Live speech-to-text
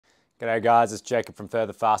G'day guys, it's Jacob from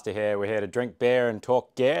Further Faster here. We're here to drink beer and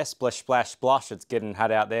talk gear. Splish, splash, splosh. It's getting hot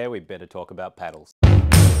out there. We better talk about paddles.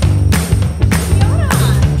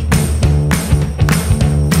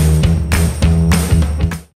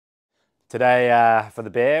 Today for the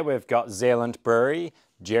beer, we've got Zeelandt Brewery,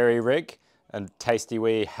 Jerry Rig, and tasty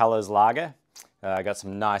wee Heller's Lager. Got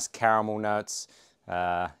some nice caramel notes.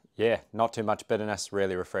 Yeah, not too much bitterness.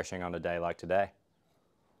 Really refreshing on a day like today.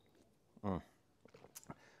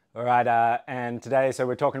 All right, and today, so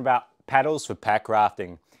we're talking about paddles for pack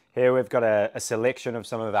rafting. Here we've got a selection of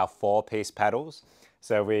some of our 4-piece paddles.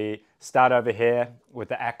 So we start over here with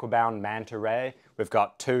the Aquabound Manta Ray. We've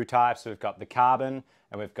got two types. We've got the carbon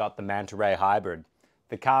and we've got the Manta Ray hybrid.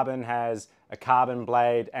 The carbon has a carbon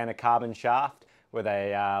blade and a carbon shaft with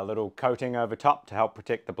a little coating over top to help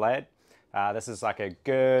protect the blade. This is like a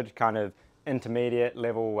good kind of intermediate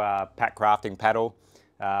level pack rafting paddle.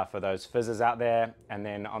 For those fizzers out there. And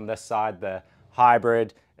then on this side, the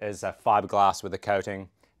hybrid is a fiberglass with a coating,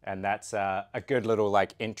 and that's a good little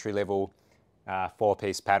like entry-level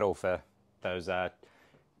 4-piece paddle for those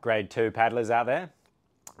grade 2 paddlers out there.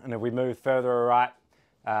 And if we move further right,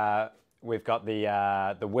 we've got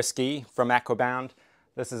the whiskey from Aquabound.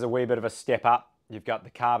 This is a wee bit of a step up. You've got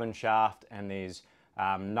the carbon shaft and these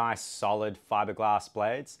nice solid fiberglass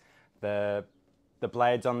blades. The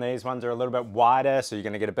blades on these ones are a little bit wider, so you're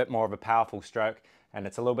going to get a bit more of a powerful stroke, and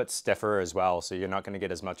it's a little bit stiffer as well, so you're not going to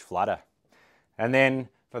get as much flutter. And then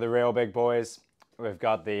for the real big boys, we've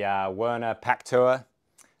got the Werner Pack Tour.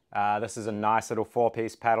 This is a nice little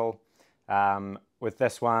 4-piece paddle. With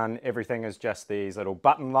this one, everything is just these little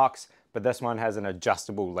button locks, but this one has an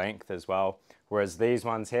adjustable length as well. Whereas these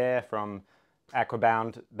ones here from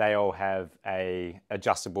Aquabound, they all have a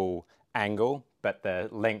adjustable angle, but the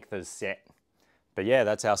length is set. But yeah,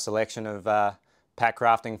 that's our selection of pack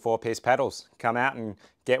rafting 4-piece paddles. Come out and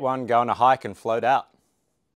get one, go on a hike and float out.